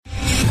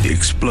The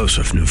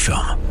explosive new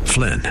film,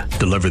 Flynn,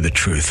 deliver the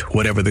truth,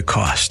 whatever the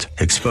cost.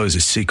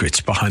 Exposes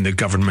secrets behind the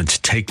government's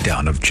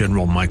takedown of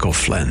General Michael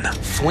Flynn.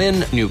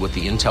 Flynn knew what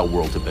the intel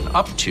world had been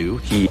up to.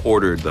 He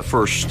ordered the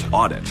first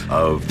audit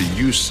of the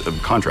use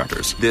of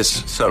contractors.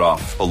 This set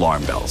off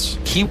alarm bells.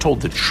 He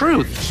told the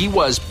truth. He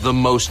was the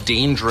most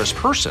dangerous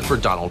person for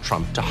Donald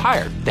Trump to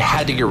hire. They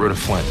had to get rid of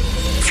Flynn.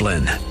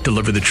 Flynn,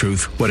 deliver the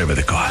truth, whatever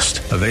the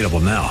cost. Available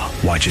now.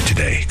 Watch it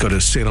today. Go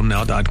to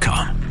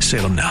salemnow.com.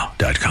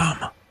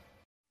 salemnow.com.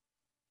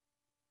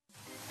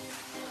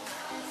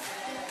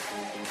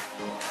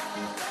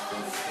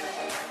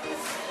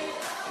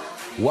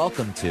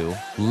 Welcome to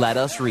Let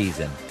Us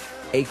Reason,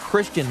 a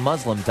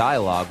Christian-Muslim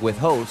dialogue with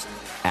host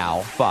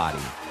Al Fadi.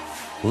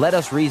 Let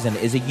Us Reason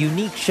is a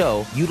unique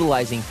show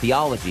utilizing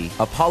theology,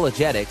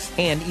 apologetics,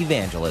 and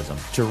evangelism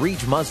to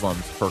reach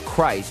Muslims for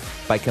Christ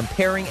by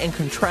comparing and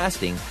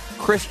contrasting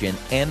Christian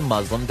and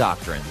Muslim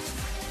doctrines.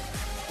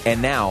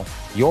 And now,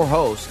 your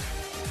host,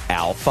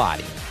 Al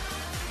Fadi.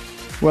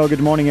 Well,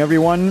 good morning,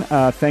 everyone.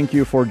 Thank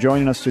you for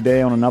joining us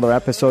today on another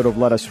episode of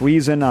Let Us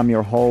Reason. I'm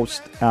your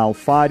host, Al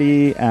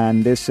Fadi,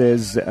 and this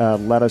is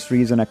Let Us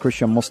Reason, a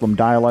Christian-Muslim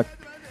dialogue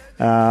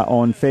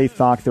on Faith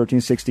Talk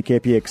 1360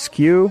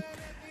 KPXQ.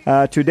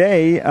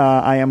 Today,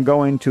 I am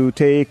going to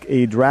take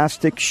a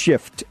drastic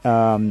shift.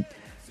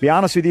 Be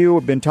honest with you,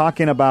 we've been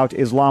talking about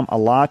Islam a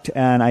lot,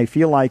 and I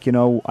feel like,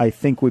 I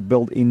think we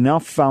built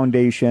enough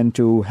foundation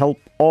to help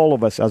all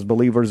of us as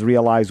believers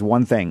realize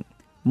one thing.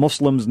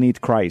 Muslims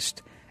need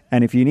Christ.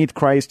 And if you need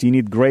Christ, you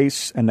need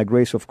grace and the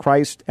grace of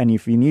Christ. And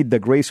if you need the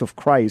grace of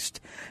Christ,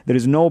 there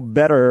is no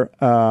better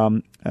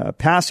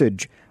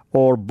passage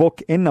or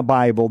book in the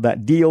Bible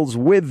that deals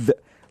with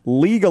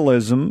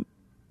legalism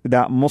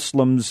that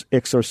Muslims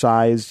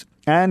exercise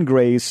and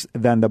grace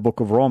than the book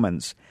of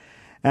Romans.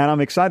 And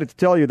I'm excited to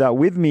tell you that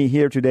with me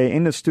here today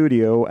in the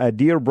studio, a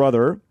dear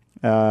brother,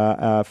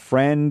 a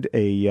friend,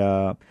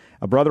 a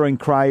brother in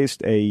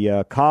Christ,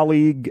 a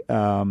colleague,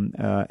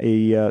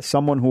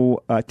 someone who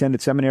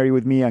attended seminary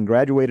with me and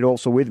graduated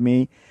also with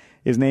me.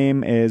 His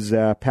name is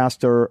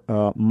Pastor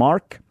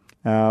Mark.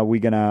 We're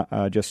going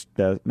to just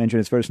mention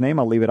his first name.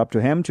 I'll leave it up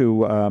to him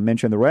to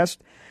mention the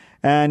rest.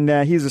 And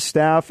he's a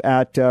staff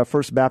at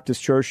First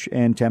Baptist Church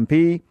in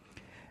Tempe.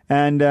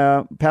 And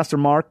Pastor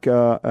Mark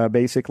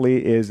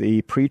basically is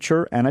a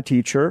preacher and a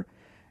teacher.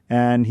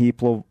 And he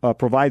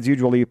provides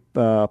usually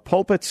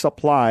pulpit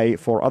supply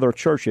for other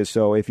churches.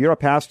 So if you're a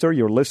pastor,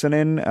 you're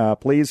listening,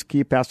 please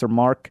keep Pastor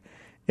Mark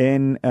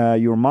in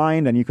your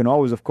mind. And you can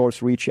always, of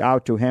course, reach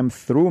out to him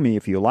through me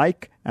if you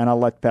like. And I'll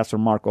let Pastor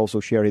Mark also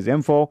share his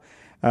info.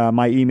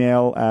 My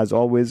email, as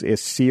always,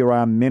 is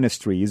CIRA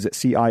Ministries,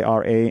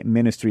 CIRA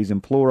Ministries in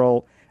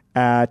plural,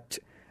 at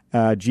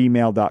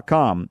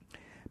gmail.com.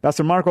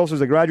 Pastor Mark also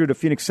is a graduate of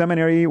Phoenix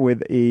Seminary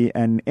with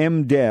an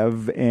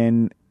MDiv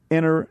in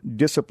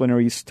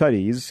interdisciplinary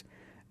studies,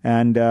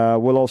 and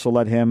we'll also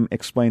let him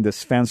explain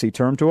this fancy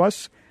term to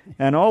us.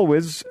 And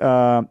always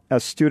a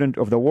student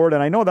of the Word,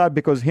 and I know that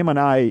because him and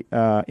I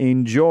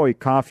enjoy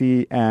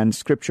coffee and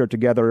Scripture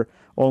together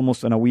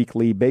almost on a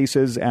weekly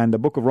basis, and the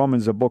book of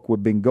Romans is a book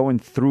we've been going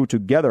through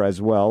together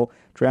as well,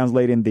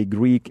 translating the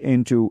Greek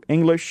into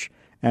English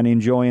and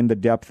enjoying the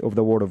depth of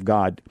the Word of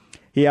God.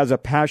 He has a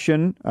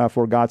passion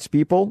for God's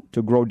people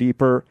to grow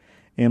deeper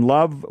in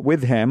love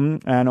with Him,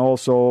 and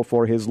also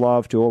for His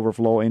love to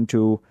overflow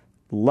into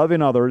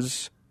loving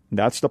others.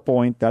 That's the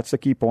point. That's the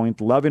key point.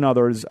 Loving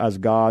others as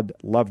God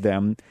loved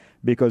them,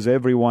 because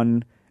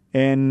everyone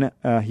in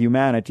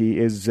humanity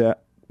is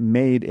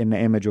made in the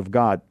image of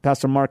God.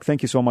 Pastor Mark,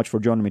 thank you so much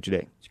for joining me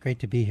today. It's great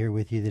to be here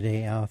with you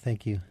today, Al.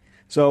 Thank you.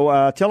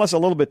 So tell us a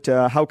little bit,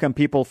 how can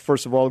people,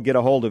 first of all, get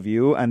a hold of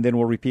you, and then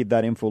we'll repeat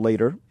that info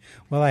later.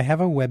 Well, I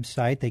have a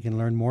website. They can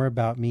learn more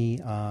about me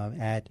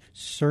at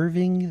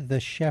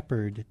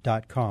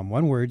servingtheshepherd.com.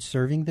 One word,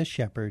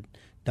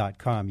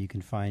 servingtheshepherd.com. You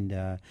can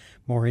find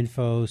more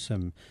info,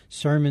 some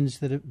sermons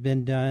that have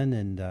been done,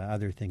 and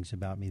other things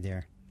about me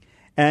there.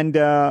 And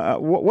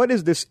what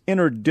is this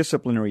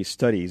interdisciplinary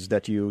studies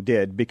that you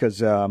did?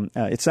 Because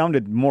it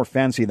sounded more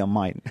fancy than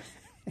mine.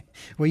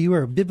 Well, you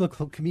were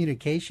biblical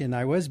communication.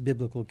 I was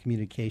biblical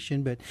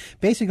communication, but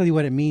basically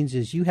what it means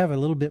is you have a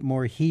little bit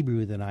more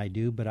Hebrew than I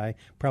do, but I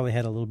probably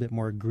had a little bit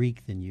more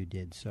Greek than you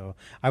did. So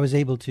I was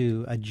able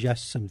to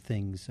adjust some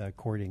things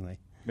accordingly.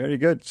 Very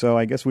good. So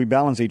I guess we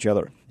balance each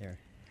other. There.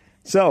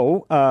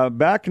 So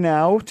back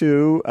now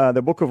to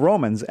the book of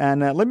Romans.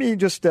 And let me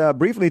just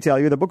briefly tell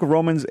you, the book of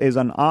Romans is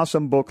an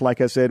awesome book, like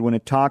I said, when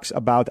it talks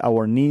about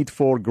our need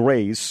for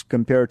grace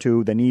compared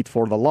to the need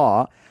for the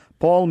law.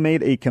 Paul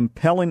made a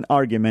compelling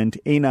argument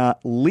in a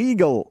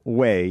legal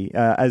way,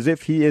 as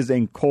if he is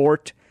in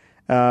court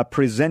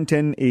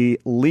presenting a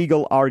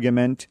legal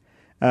argument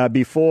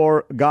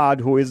before God,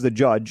 who is the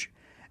judge.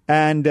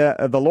 And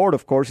the Lord,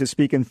 of course, is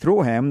speaking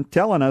through him,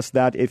 telling us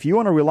that if you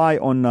want to rely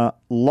on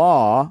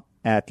law,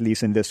 at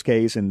least in this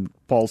case, in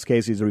Paul's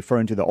case, he's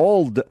referring to the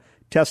Old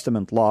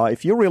Testament law.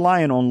 If you're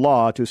relying on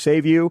law to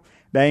save you,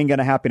 that ain't going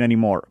to happen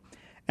anymore.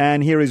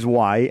 And here is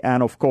why.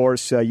 And of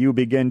course, you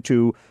begin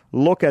to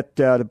look at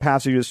the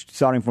passages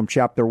starting from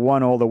chapter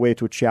 1 all the way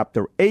to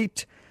chapter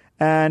 8.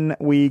 And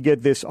we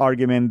get this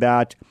argument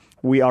that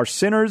we are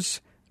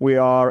sinners. We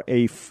are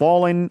a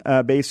fallen,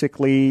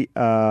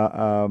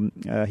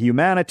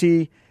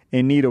 humanity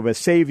in need of a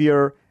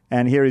Savior.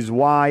 And here is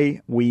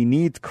why we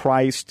need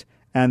Christ.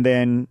 And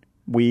then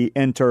we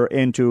enter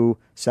into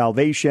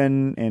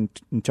salvation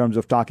in terms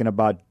of talking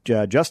about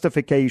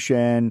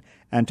justification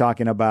and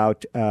talking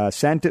about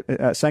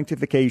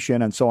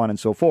sanctification and so on and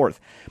so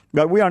forth.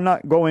 But we are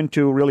not going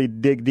to really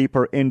dig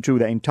deeper into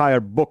the entire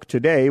book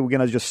today. We're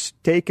going to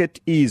just take it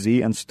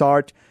easy and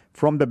start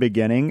from the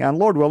beginning. And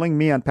Lord willing,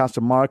 me and Pastor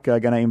Mark are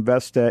going to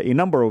invest a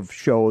number of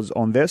shows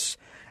on this.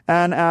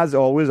 And as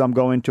always, I'm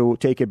going to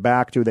take it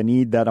back to the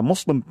need that a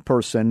Muslim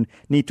person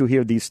need to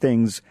hear these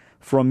things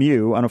from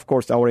you. And of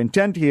course, our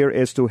intent here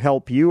is to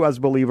help you as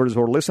believers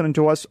who are listening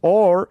to us,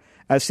 or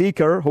a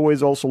seeker who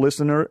is also a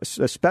listener,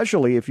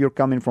 especially if you're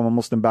coming from a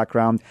Muslim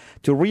background,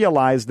 to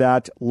realize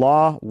that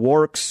law,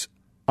 works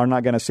are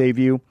not going to save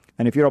you.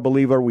 And if you're a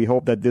believer, we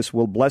hope that this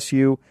will bless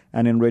you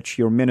and enrich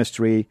your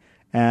ministry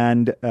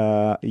and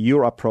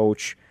your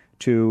approach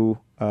to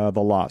the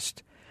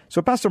lost.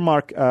 So, Pastor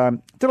Mark,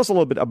 tell us a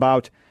little bit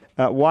about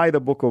why the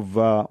book of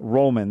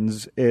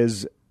Romans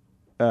is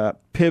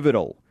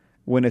pivotal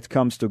when it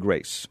comes to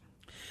grace.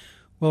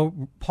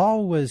 Well,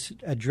 Paul was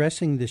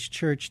addressing this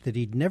church that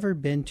he'd never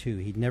been to.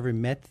 He'd never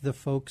met the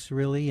folks,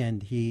 really,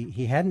 and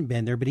he hadn't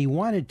been there, but he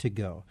wanted to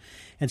go.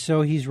 And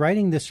so he's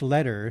writing this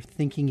letter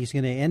thinking he's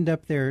going to end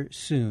up there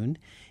soon,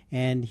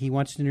 and he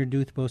wants to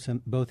introduce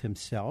both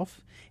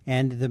himself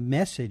and the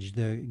message,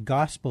 the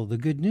gospel, the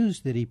good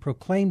news that he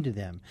proclaimed to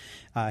them.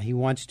 He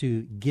wants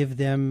to give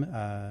them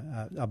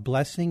a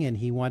blessing, and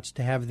he wants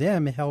to have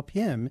them help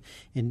him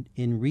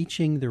in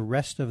reaching the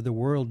rest of the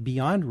world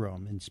beyond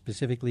Rome. And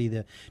specifically,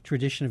 the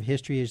tradition of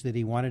history is that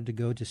he wanted to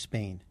go to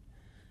Spain.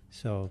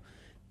 So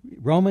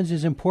Romans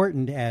is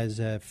important as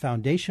a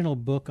foundational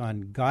book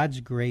on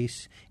God's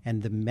grace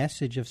and the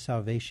message of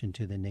salvation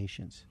to the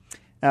nations.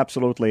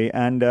 Absolutely.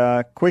 And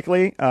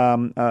quickly,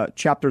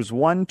 chapters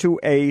 1 to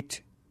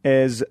 8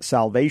 is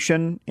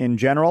salvation in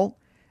general.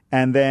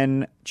 And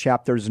then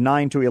chapters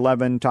 9 to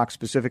 11 talk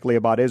specifically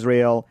about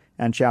Israel.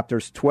 And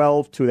chapters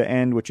 12 to the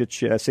end, which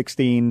is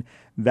 16,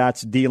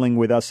 that's dealing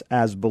with us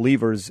as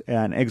believers,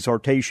 an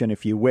exhortation,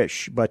 if you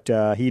wish. But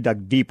he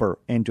dug deeper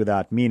into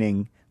that,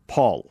 meaning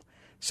Paul.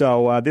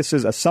 So this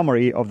is a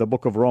summary of the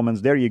book of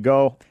Romans. There you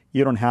go.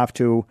 You don't have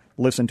to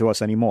listen to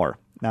us anymore.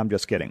 No, I'm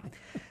just kidding.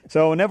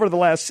 So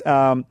nevertheless,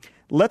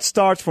 let's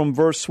start from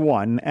verse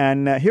 1.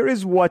 And here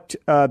is what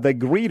the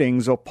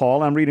greetings of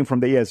Paul, I'm reading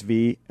from the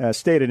ESV,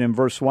 stated in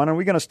verse 1. And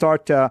we're going to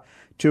start to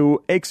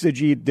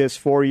exegete this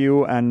for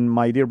you. And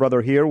my dear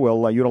brother here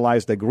will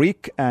utilize the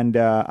Greek. And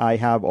I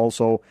have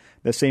also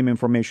the same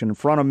information in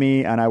front of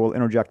me. And I will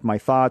interject my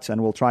thoughts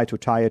and we'll try to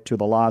tie it to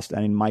the lost,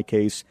 and in my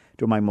case,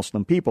 to my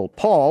Muslim people.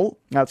 Paul,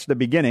 that's the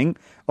beginning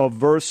of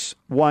verse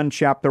 1,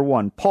 chapter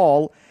 1.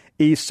 Paul,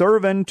 a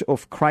servant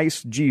of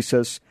Christ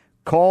Jesus,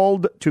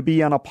 called to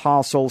be an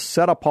apostle,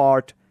 set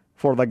apart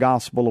for the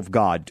gospel of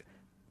God.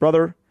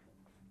 Brother,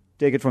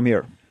 take it from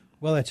here.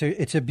 Well,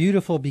 it's a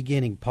beautiful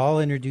beginning.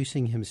 Paul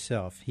introducing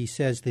himself. He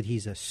says that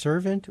he's a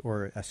servant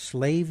or a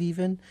slave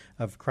even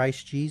of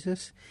Christ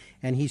Jesus,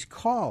 and he's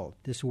called,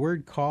 this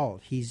word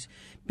called. He's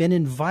been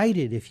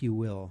invited, if you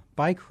will,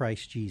 by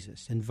Christ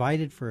Jesus,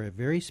 invited for a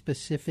very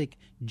specific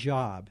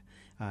job.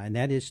 And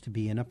that is to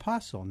be an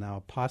apostle. Now,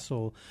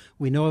 apostle,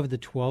 we know of the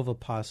 12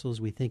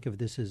 apostles. We think of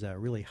this as a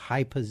really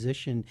high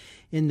position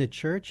in the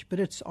church, but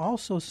it's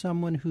also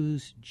someone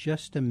who's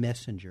just a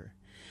messenger.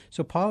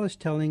 So Paul is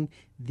telling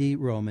the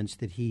Romans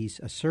that he's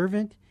a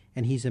servant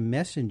and he's a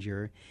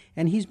messenger,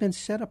 and he's been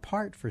set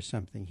apart for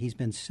something. He's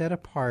been set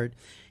apart.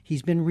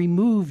 He's been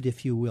removed,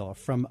 if you will,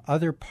 from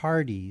other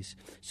parties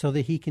so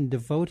that he can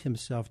devote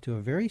himself to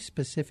a very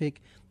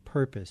specific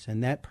purpose,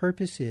 and that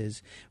purpose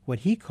is what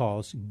he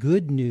calls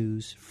good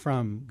news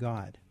from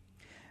God.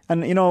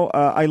 And, you know,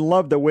 I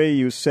love the way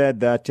you said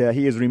that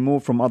he is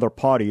removed from other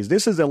parties.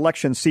 This is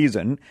election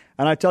season,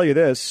 and I tell you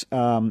this,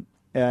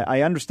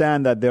 I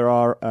understand that there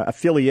are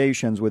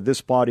affiliations with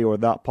this party or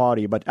that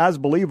party, but as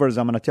believers,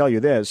 I'm going to tell you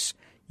this,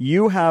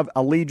 you have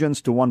allegiance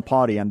to one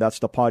party, and that's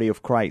the party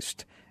of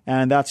Christ.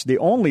 And that's the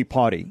only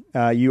party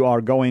you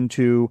are going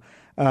to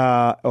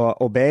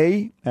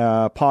obey,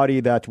 party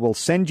that will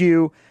send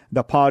you,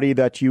 the party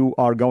that you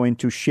are going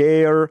to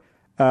share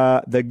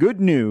the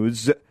good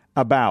news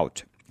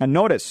about. And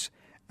notice,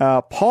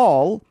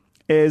 Paul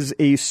is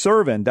a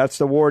servant. That's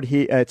the word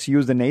it's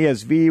used in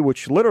ASV,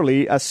 which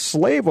literally a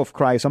slave of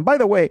Christ. And by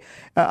the way,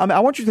 I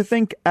want you to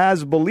think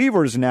as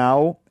believers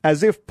now,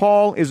 as if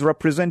Paul is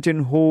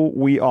representing who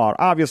we are.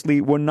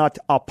 Obviously, we're not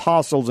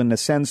apostles in the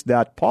sense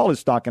that Paul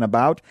is talking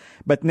about,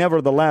 but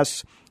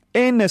nevertheless,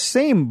 in the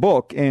same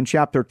book, in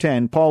chapter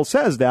 10, Paul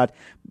says that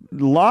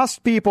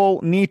lost people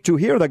need to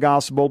hear the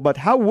gospel, but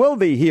how will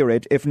they hear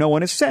it if no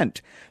one is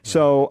sent?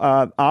 So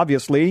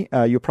obviously,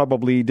 you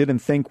probably didn't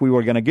think we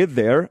were going to get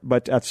there,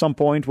 but at some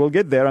point we'll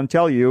get there and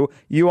tell you,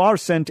 you are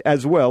sent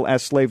as well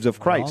as slaves of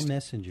Christ. All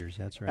messengers,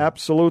 that's right.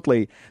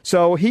 Absolutely.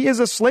 So he is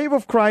a slave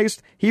of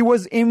Christ. He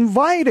was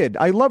invited.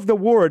 I love the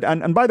word.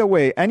 And by the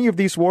way, any of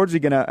these words you're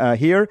going to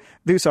hear,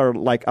 these are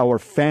like our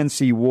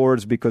fancy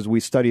words because we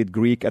studied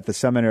Greek at the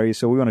seminary,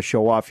 so we want to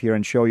show off here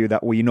and show you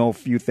that we know a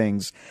few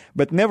things.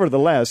 But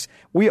nevertheless,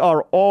 we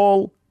are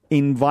all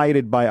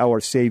invited by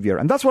our Savior.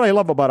 And that's what I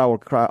love about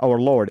our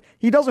Lord.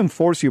 He doesn't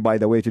force you, by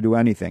the way, to do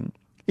anything.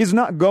 He's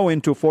not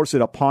going to force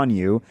it upon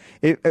you.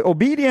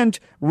 Obedient,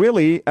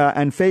 really,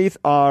 and faith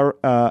are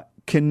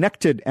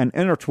connected and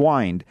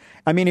intertwined.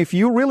 I mean, if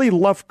you really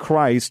love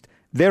Christ,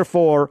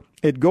 therefore,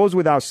 it goes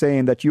without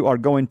saying that you are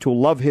going to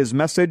love His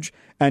message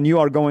and you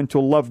are going to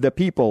love the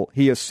people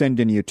He is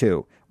sending you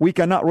to. We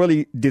cannot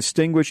really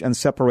distinguish and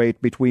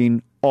separate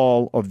between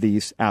all of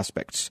these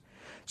aspects.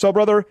 So,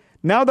 brother,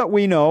 now that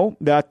we know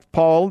that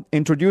Paul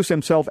introduced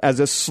himself as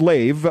a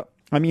slave,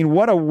 I mean,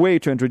 what a way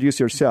to introduce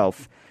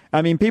yourself.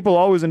 I mean, people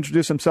always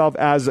introduce themselves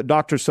as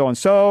Dr.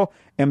 So-and-so,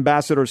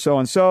 Ambassador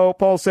so-and-so.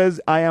 Paul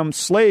says, I am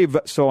slave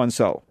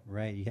so-and-so.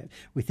 Right.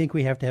 We think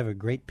we have to have a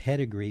great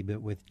pedigree,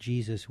 but with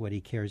Jesus, what He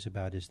cares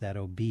about is that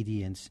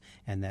obedience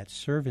and that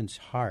servant's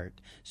heart,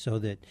 so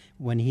that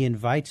when He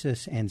invites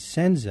us and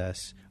sends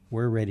us,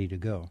 we're ready to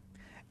go.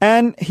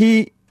 And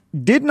He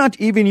did not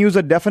even use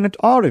a definite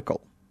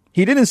article.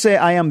 He didn't say,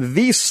 I am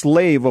the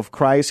slave of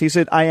Christ. He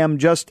said, I am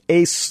just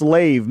a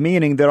slave,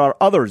 meaning there are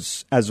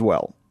others as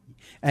well.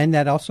 And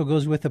that also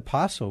goes with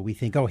apostle. We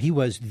think, he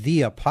was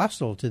the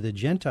apostle to the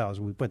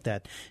Gentiles. We put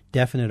that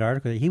definite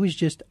article. He was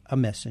just a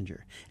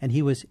messenger, and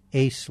he was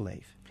a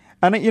slave.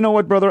 And you know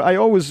what, brother? I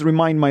always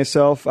remind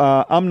myself,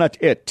 I'm not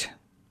it.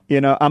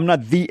 I'm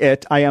not the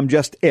it. I am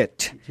just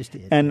it. Just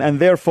it. And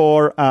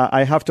therefore,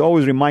 I have to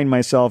always remind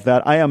myself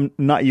that I am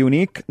not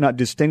unique, not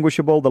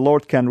distinguishable. The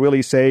Lord can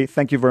really say,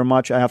 thank you very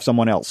much, I have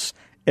someone else,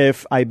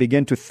 if I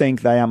begin to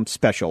think that I am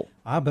special.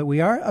 But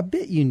we are a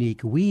bit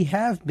unique. We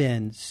have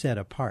been set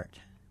apart.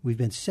 We've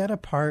been set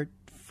apart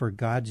for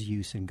God's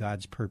use and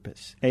God's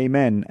purpose.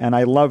 Amen. And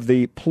I love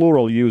the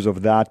plural use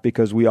of that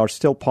because we are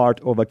still part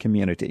of a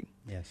community.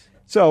 Yes.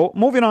 So,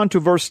 moving on to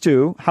verse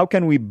 2, how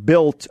can we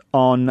build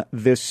on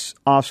this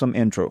awesome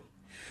intro?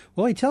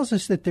 Well, he tells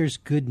us that there's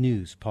good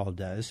news, Paul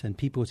does, and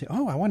people would say,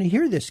 I want to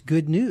hear this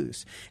good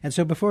news. And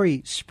so before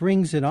he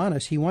springs it on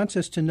us, he wants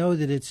us to know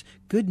that it's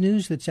good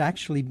news that's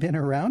actually been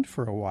around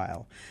for a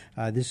while.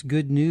 This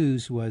good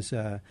news was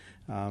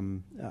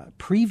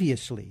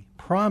previously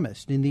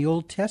promised in the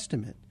Old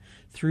Testament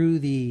through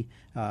the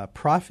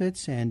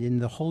prophets and in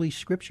the Holy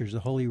Scriptures,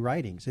 the Holy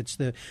Writings. It's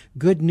the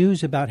good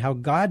news about how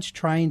God's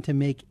trying to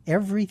make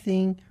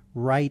everything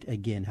right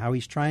again, how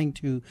He's trying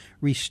to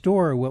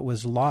restore what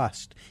was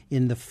lost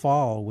in the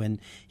fall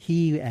when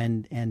He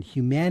and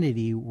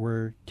humanity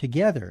were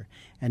together.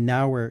 And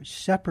now we're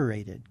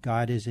separated.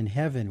 God is in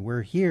heaven.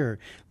 We're here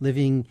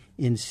living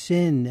in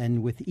sin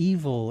and with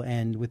evil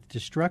and with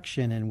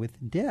destruction and with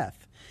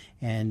death.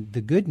 And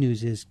the good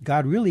news is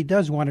God really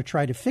does want to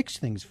try to fix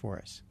things for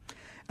us.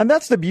 And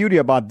that's the beauty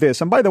about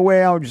this. And by the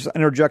way, I'll just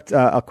interject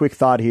a quick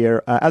thought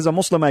here. As a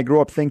Muslim, I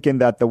grew up thinking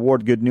that the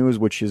word good news,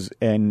 which is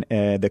in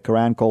the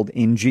Quran called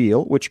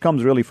Injil, which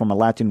comes really from a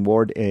Latin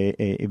word,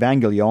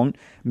 evangelion,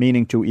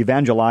 meaning to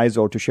evangelize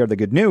or to share the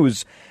good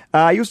news.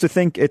 I used to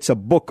think it's a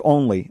book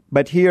only.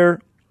 But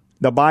here,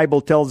 the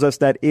Bible tells us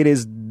that it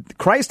is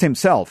Christ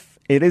Himself.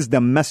 It is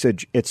the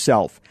message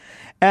itself.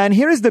 And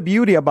here is the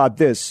beauty about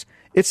this.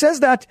 It says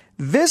that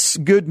this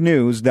good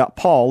news that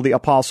Paul, the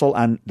apostle,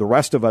 and the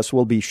rest of us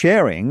will be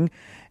sharing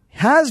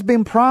has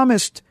been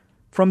promised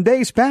from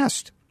days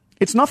past.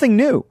 It's nothing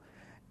new.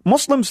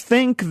 Muslims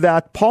think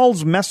that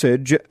Paul's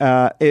message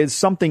is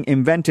something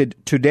invented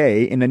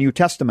today in the New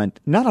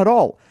Testament. Not at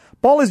all.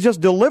 Paul is just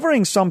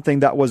delivering something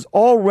that was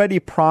already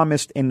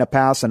promised in the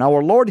past. And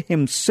our Lord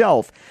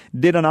Himself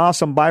did an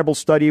awesome Bible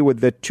study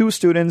with the two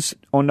students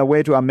on the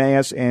way to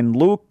Emmaus in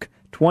Luke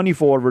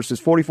 24 verses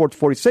 44 to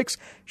 46,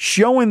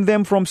 showing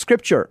them from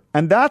Scripture.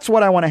 And that's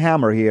what I want to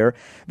hammer here,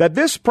 that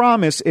this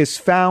promise is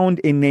found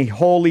in a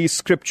Holy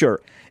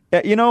Scripture.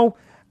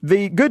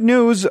 The good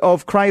news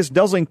of Christ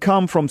doesn't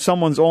come from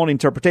someone's own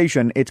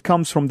interpretation. It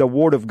comes from the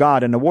Word of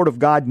God, and the Word of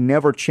God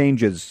never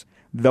changes.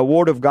 The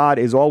Word of God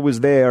is always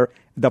there.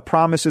 The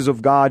promises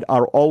of God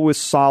are always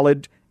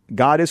solid.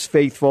 God is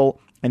faithful.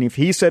 And if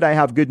He said, I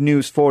have good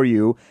news for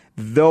you,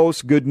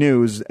 those good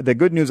news, the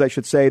good news I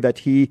should say that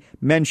He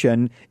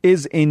mentioned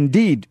is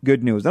indeed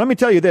good news. And let me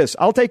tell you this,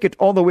 I'll take it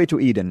all the way to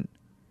Eden.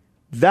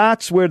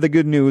 That's where the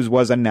good news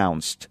was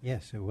announced.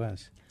 Yes, it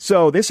was.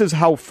 So this is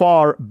how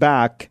far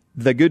back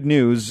the good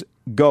news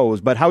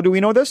goes. But how do we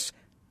know this?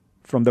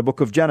 From the book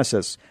of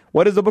Genesis.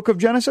 What is the book of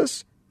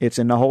Genesis? It's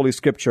in the Holy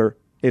Scripture.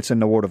 It's in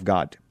the Word of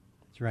God.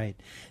 That's right.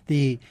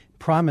 The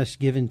promise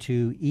given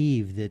to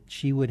Eve that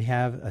she would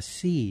have a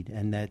seed,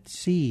 and that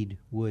seed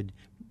would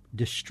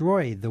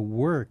destroy the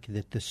work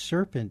that the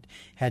serpent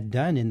had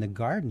done in the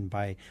garden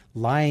by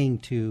lying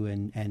to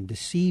and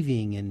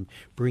deceiving and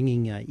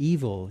bringing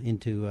evil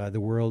into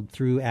the world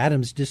through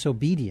Adam's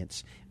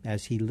disobedience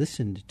as he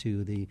listened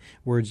to the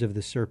words of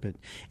the serpent.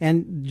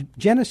 And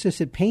Genesis,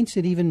 it paints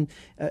it even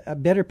a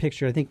better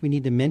picture. I think we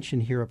need to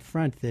mention here up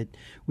front that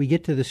we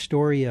get to the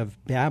story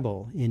of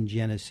Babel in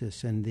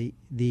Genesis, and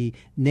the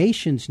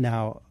nations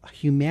now,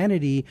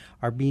 humanity,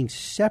 are being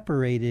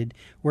separated.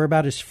 We're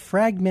about as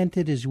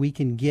fragmented as we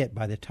can get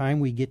by the time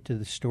we get to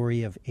the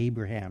story of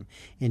Abraham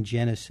in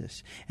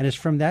Genesis. And it's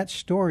from that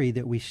story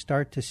that we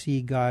start to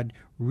see God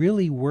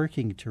really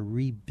working to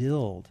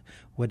rebuild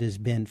what has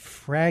been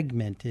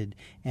fragmented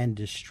and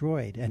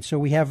destroyed. And so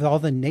we have all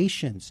the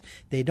nations.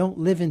 They don't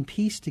live in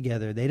peace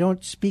together. They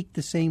don't speak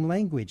the same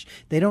language.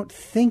 They don't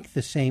think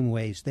the same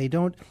ways. They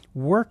don't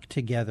work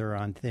together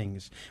on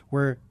things.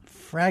 We're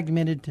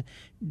fragmented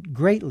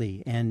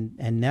greatly. And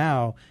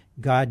now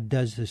God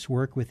does this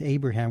work with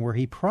Abraham where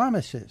he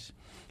promises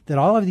that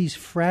all of these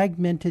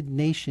fragmented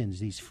nations,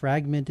 these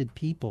fragmented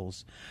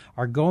peoples,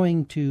 are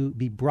going to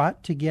be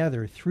brought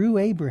together through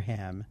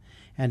Abraham,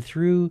 and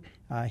through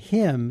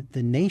him,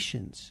 the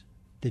nations,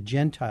 the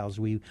Gentiles,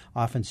 we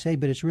often say,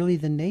 but it's really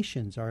the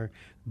nations are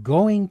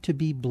going to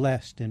be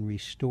blessed and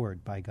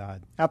restored by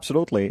God.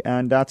 Absolutely,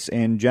 and that's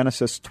in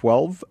Genesis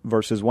 12,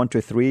 verses 1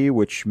 to 3,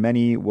 which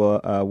many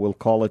will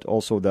call it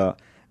also the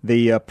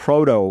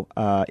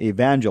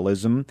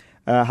proto-evangelism.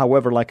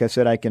 However, like I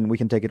said, we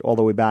can take it all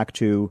the way back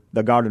to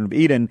the Garden of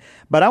Eden.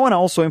 But I want to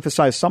also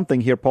emphasize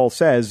something here. Paul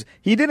says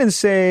he didn't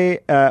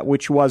say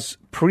which was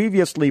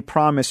previously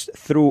promised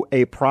through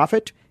a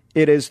prophet.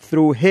 It is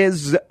through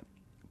his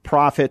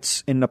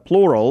prophets in the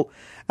plural.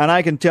 And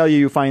I can tell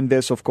you find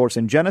this, of course,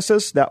 in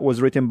Genesis. That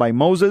was written by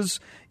Moses.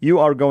 You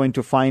are going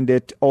to find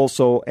it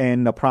also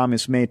in the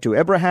promise made to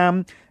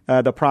Abraham,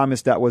 the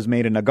promise that was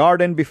made in the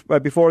garden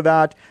before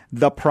that,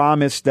 the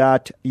promise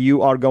that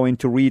you are going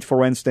to read,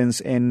 for instance,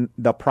 in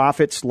the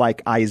prophets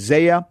like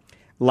Isaiah,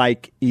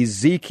 like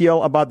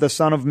Ezekiel about the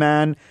Son of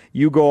Man.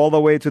 You go all the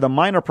way to the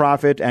minor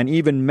prophet and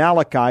even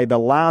Malachi, the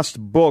last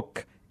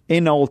book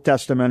in the Old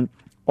Testament.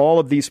 All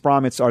of these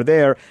promises are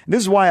there.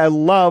 This is why I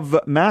love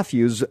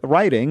Matthew's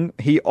writing.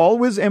 He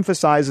always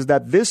emphasizes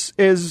that this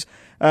is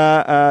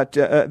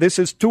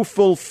to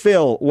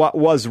fulfill what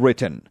was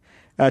written.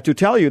 To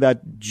tell you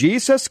that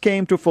Jesus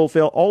came to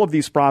fulfill all of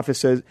these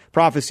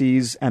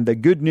prophecies and the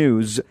good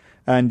news,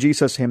 and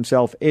Jesus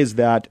himself is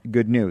that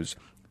good news.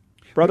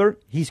 Brother?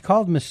 He's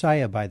called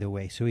Messiah, by the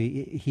way. So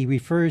he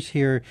refers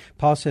here,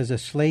 Paul says, a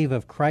slave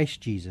of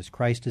Christ Jesus.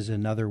 Christ is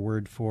another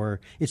word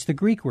it's the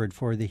Greek word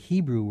for the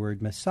Hebrew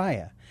word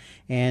Messiah.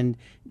 And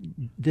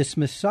this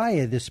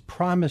Messiah, this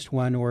promised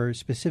one, or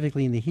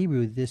specifically in the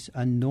Hebrew, this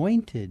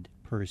anointed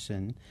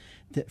person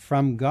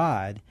from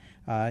God,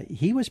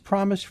 he was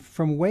promised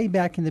from way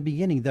back in the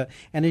beginning.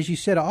 And as you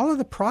said, all of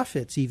the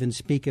prophets even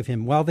speak of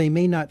him. While they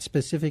may not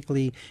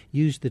specifically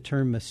use the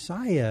term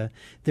Messiah,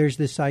 there's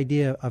this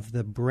idea of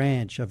the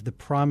branch, of the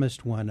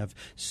promised one, of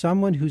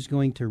someone who's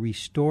going to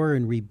restore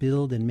and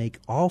rebuild and make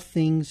all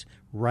things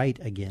right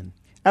again.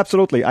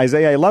 Absolutely.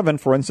 Isaiah 11,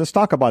 for instance,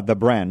 talk about the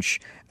branch.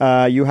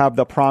 You have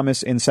the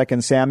promise in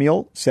 2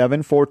 Samuel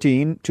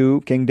 7:14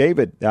 to King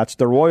David. That's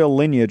the royal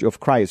lineage of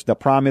Christ. The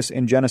promise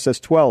in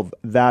Genesis 12,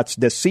 that's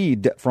the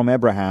seed from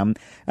Abraham.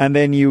 And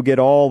then you get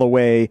all the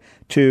way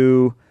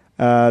to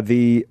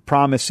the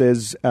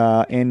promises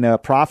in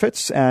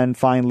prophets. And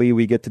finally,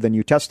 we get to the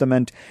New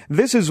Testament.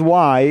 This is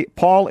why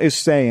Paul is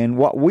saying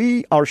what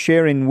we are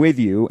sharing with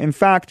you. In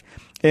fact,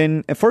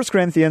 in 2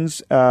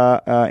 Corinthians,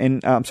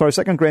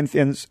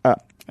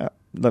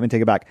 let me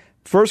take it back.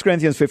 1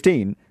 Corinthians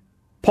 15,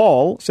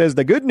 Paul says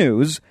the good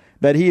news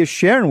that he is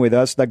sharing with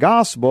us, the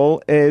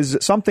gospel, is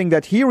something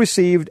that he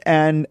received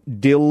and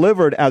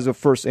delivered as of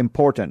first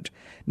important.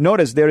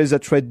 Notice there is a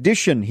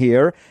tradition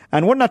here,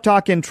 and we're not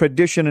talking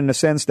tradition in the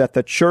sense that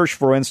the church,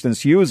 for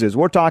instance, uses.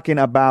 We're talking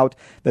about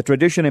the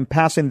tradition in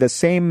passing the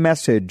same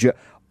message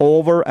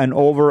over and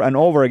over and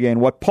over again.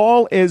 What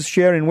Paul is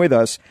sharing with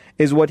us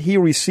is what he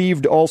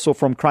received also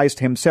from Christ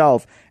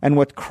himself, and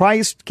what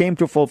Christ came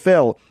to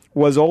fulfill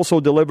was also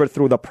delivered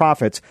through the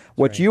prophets.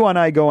 What you and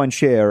I go and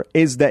share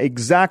is the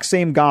exact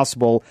same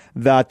gospel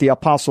that the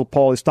Apostle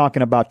Paul is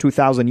talking about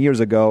 2,000 years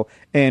ago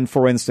in,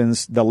 for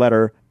instance, the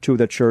letter to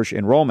the church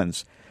in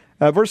Romans.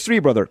 Verse 3,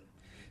 brother.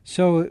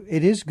 So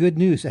it is good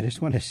news. I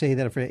just want to say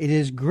that. It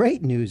is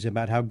great news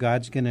about how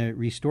God's going to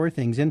restore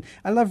things. And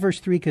I love verse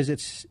 3 because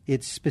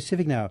it's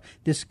specific now.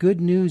 This good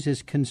news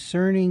is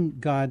concerning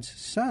God's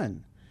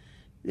Son.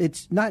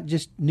 It's not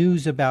just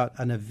news about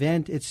an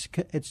event. It's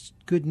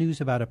good news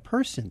about a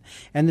person.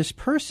 And this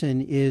person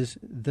is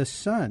the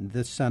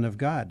Son of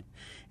God.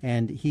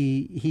 And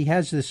he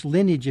has this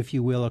lineage, if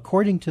you will,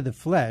 according to the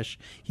flesh.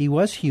 He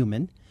was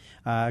human.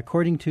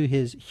 According to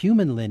his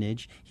human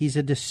lineage, he's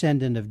a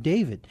descendant of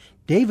David.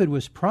 David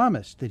was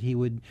promised that he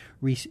would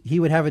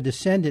have a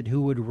descendant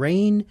who would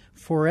reign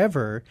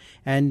forever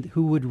and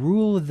who would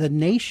rule the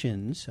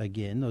nations,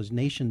 again, those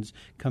nations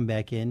come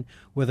back in,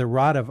 with a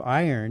rod of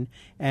iron,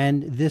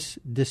 and this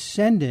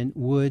descendant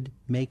would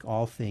make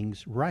all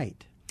things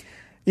right.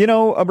 You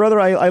know, brother,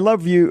 I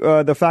love you,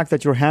 the fact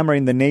that you're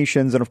hammering the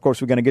nations, and of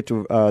course we're going to get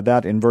to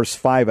that in verse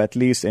 5, at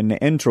least in the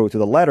intro to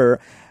the letter.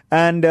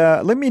 And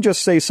let me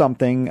just say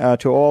something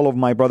to all of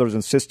my brothers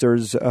and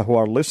sisters who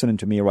are listening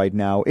to me right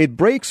now. It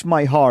breaks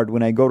my heart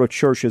when I go to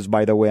churches,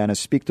 by the way, and I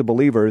speak to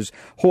believers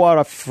who are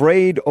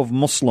afraid of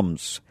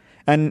Muslims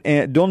and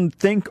don't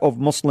think of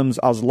Muslims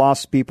as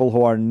lost people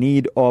who are in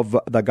need of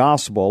the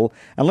gospel.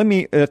 And let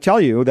me tell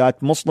you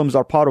that Muslims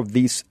are part of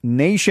these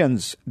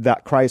nations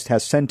that Christ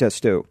has sent us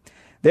to.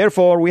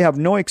 Therefore, we have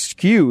no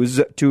excuse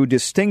to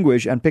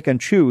distinguish and pick and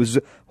choose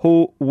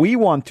who we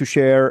want to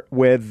share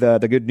with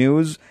the good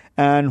news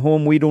and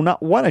whom we do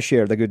not want to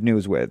share the good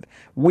news with.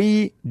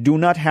 We do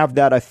not have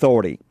that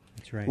authority.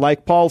 That's right.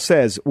 Like Paul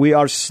says, we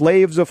are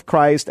slaves of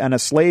Christ, and a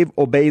slave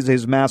obeys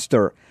his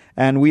master.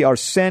 And we are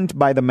sent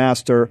by the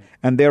master,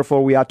 and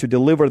therefore we are to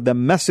deliver the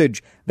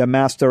message the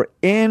master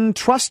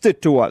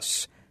entrusted to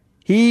us.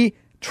 He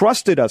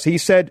trusted us. He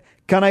said,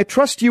 can I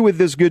trust you with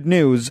this good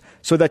news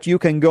so that you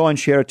can go and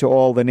share it to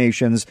all the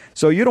nations?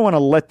 So you don't want to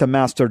let the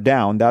master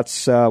down.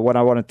 That's what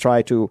I'm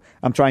trying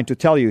to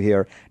tell you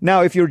here.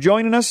 Now, if you're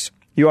joining us,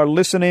 you are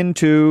listening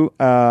to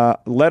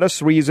Let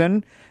Us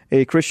Reason,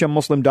 a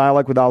Christian-Muslim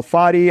dialogue with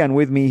Al-Fadi, and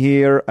with me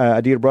here,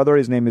 a dear brother.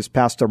 His name is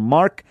Pastor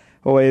Mark,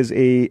 who is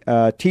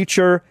a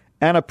teacher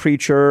and a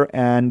preacher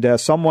and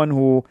someone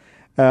who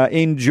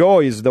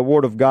enjoys the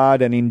Word of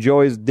God and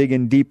enjoys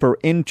digging deeper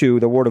into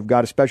the Word of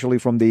God, especially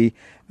from the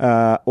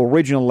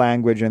original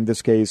language, in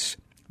this case,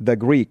 the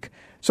Greek.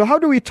 So how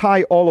do we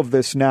tie all of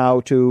this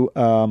now to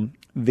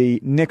the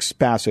next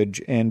passage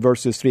in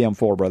verses 3 and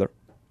 4, brother?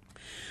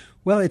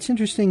 Well, it's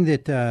interesting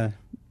that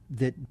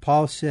that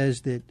Paul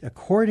says that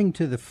according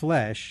to the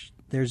flesh,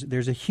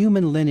 there's a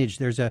human lineage,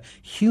 there's a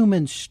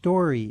human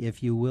story,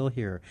 if you will,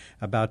 here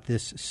about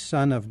this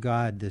Son of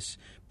God, this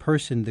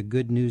person the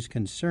good news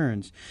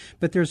concerns.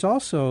 But there's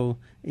also,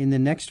 in the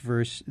next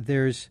verse,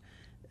 there's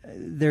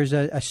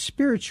a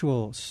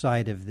spiritual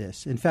side of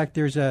this. In fact,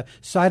 there's a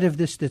side of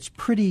this that's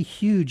pretty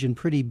huge and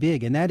pretty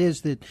big, and that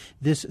is that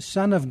this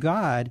Son of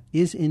God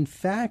is in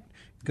fact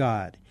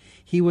God.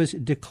 He was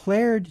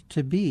declared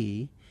to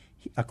be,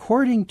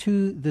 according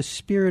to the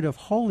Spirit of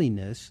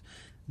holiness,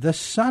 the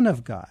Son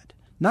of God.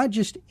 Not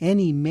just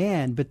any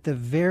man, but the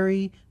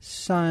very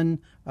Son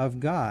of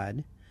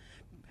God,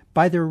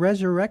 by the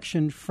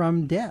resurrection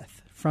from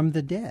death, from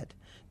the dead.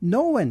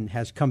 No one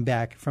has come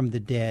back from the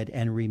dead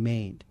and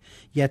remained.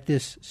 Yet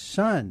this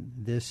Son,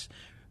 this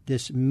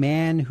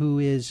man who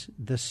is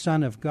the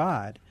Son of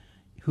God,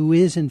 who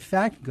is in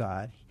fact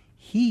God,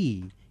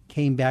 he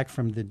came back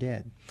from the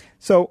dead.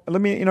 So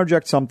let me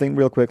interject something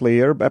real quickly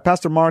here.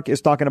 Pastor Mark is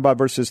talking about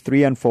verses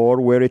 3 and 4,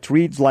 where it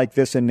reads like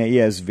this in the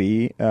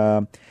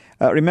ESV.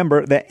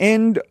 Remember,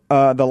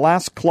 the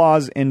last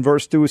clause in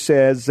verse 2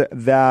 says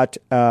that,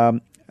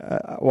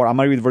 or I'm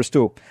going to read verse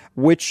 2,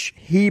 which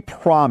he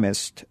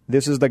promised,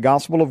 this is the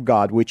gospel of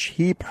God, which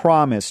he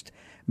promised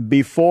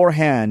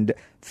beforehand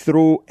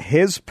through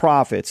his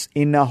prophets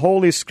in the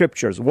Holy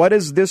Scriptures. What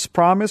is this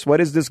promise? What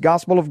is this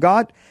gospel of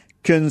God?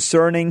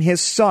 Concerning his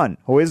Son.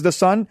 Who is the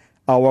Son?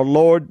 Our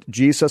Lord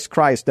Jesus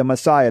Christ, the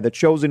Messiah, the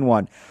chosen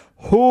one,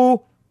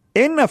 who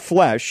in the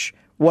flesh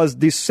was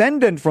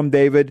descendant from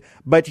David,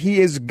 but he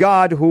is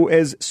God who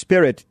is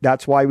Spirit.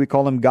 That's why we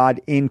call him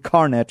God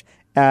incarnate,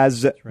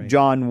 as right.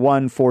 John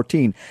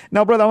 1:14.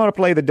 Now, brother, I want to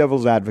play the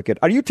devil's advocate.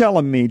 Are you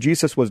telling me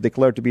Jesus was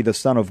declared to be the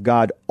Son of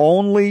God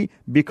only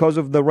because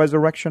of the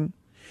resurrection?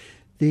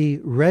 The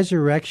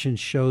resurrection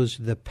shows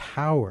the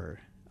power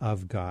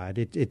of God.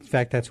 In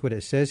fact, that's what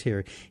it says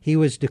here. He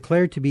was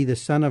declared to be the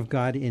Son of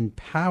God in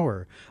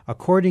power,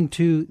 according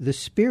to the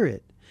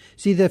Spirit.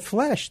 See, the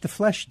flesh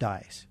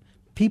dies.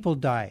 People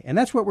die. And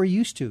that's what we're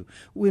used to.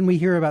 When we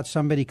hear about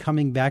somebody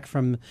coming back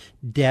from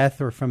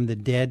death or from the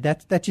dead,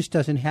 that just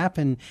doesn't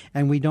happen,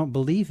 and we don't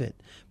believe it.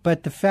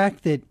 But the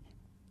fact that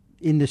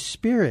in the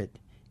spirit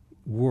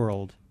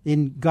world,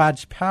 in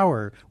God's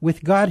power,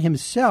 with God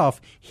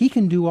himself, he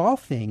can do all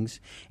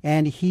things,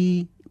 and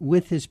he,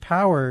 with his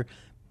power,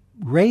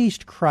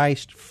 raised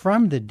Christ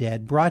from the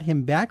dead, brought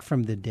him back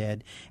from the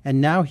dead,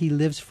 and now he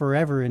lives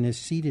forever and is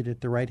seated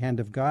at the right hand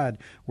of God,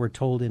 we're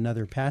told in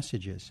other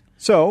passages.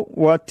 So,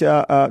 what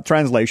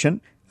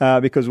translation,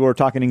 because we're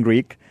talking in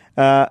Greek,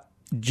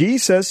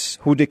 Jesus,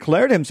 who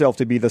declared himself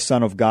to be the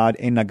Son of God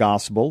in the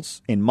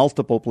Gospels, in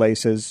multiple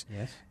places,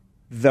 yes.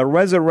 The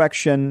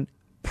resurrection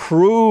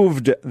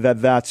proved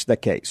that that's the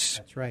case.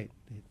 That's right.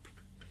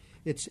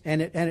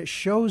 It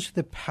shows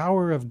the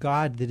power of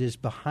God that is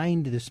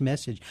behind this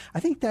message. I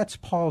think that's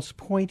Paul's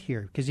point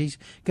here, because he's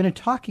going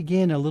to talk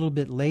again a little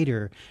bit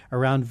later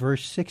around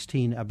verse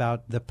 16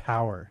 about the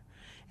power.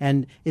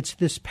 And it's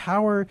this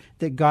power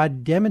that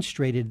God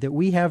demonstrated that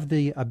we have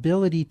the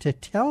ability to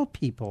tell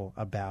people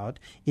about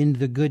in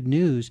the good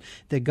news,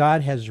 that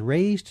God has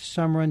raised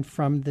someone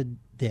from the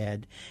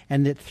dead,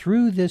 and that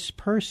through this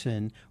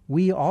person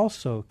we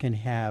also can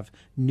have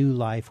new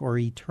life or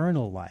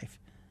eternal life.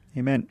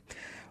 Amen.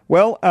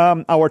 Well,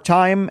 our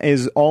time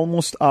is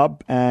almost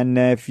up, and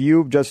if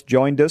you've just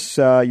joined us,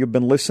 you've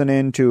been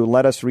listening to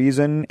Let Us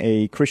Reason,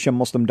 a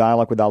Christian-Muslim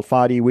dialogue with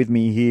Al-Fadi. With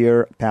me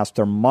here,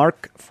 Pastor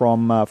Mark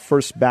from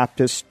First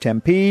Baptist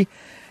Tempe.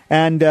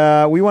 And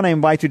we want to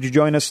invite you to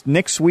join us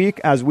next week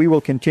as we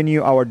will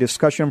continue our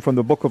discussion from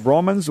the book of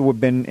Romans. We've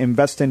been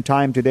investing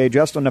time today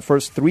just on the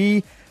first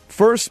verses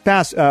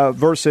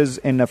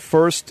in the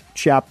first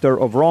chapter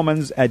of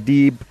Romans, a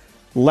deep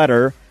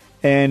letter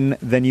in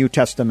the New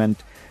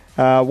Testament.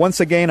 Once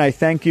again, I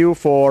thank you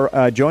for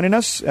joining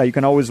us. You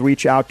can always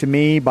reach out to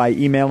me by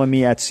emailing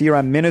me at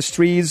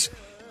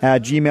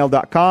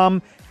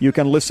siraministries@gmail.com. You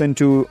can listen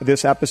to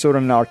this episode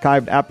and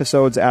archived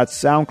episodes at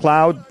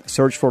SoundCloud.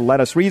 Search for Let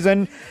Us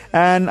Reason.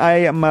 And I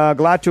am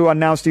glad to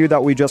announce to you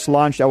that we just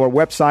launched our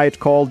website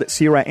called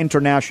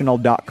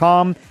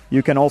sirainternational.com.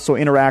 You can also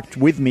interact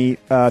with me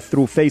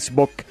through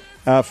Facebook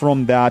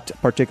from that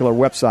particular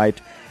website.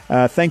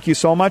 Thank you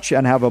so much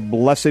and have a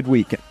blessed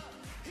weekend.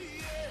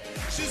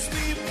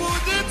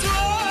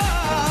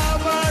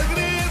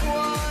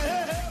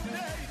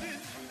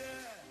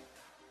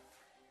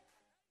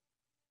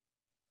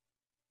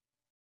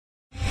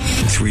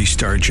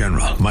 Three-star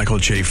General Michael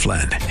J.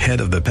 Flynn,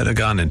 head of the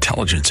Pentagon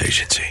Intelligence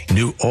Agency,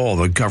 knew all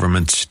the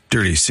government's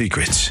dirty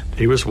secrets.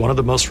 He was one of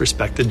the most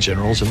respected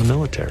generals in the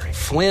military.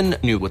 Flynn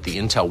knew what the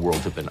intel world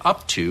had been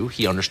up to.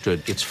 He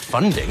understood its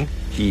funding.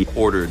 He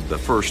ordered the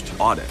first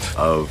audit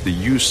of the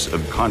use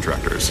of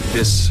contractors.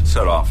 This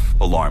set off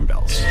alarm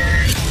bells.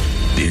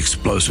 The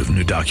explosive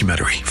new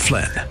documentary,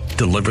 Flynn,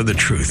 Deliver the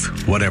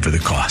Truth, Whatever the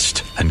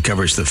Cost,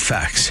 uncovers the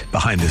facts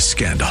behind this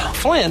scandal.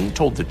 Flynn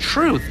told the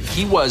truth.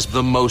 He was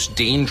the most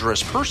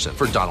dangerous person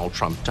for Donald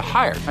Trump to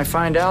hire. I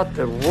find out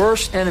the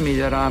worst enemy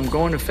that I'm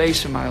going to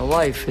face in my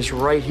life is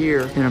right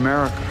here in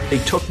America. They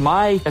took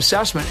my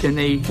assessment and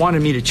they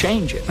wanted me to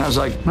change it. And I was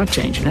like, I'm not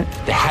changing it.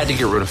 They had to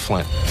get rid of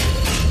Flynn.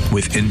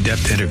 With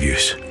in-depth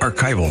interviews,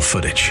 archival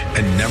footage,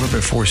 and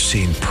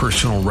never-before-seen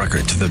personal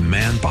records of the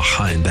man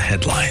behind the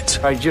headlines.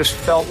 I just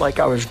felt like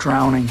I was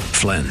drowning.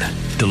 Flynn,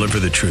 Deliver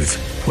the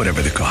Truth,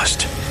 Whatever the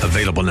Cost.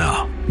 Available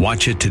now.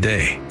 Watch it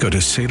today. Go to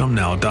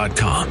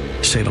salemnow.com.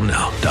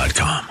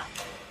 salemnow.com.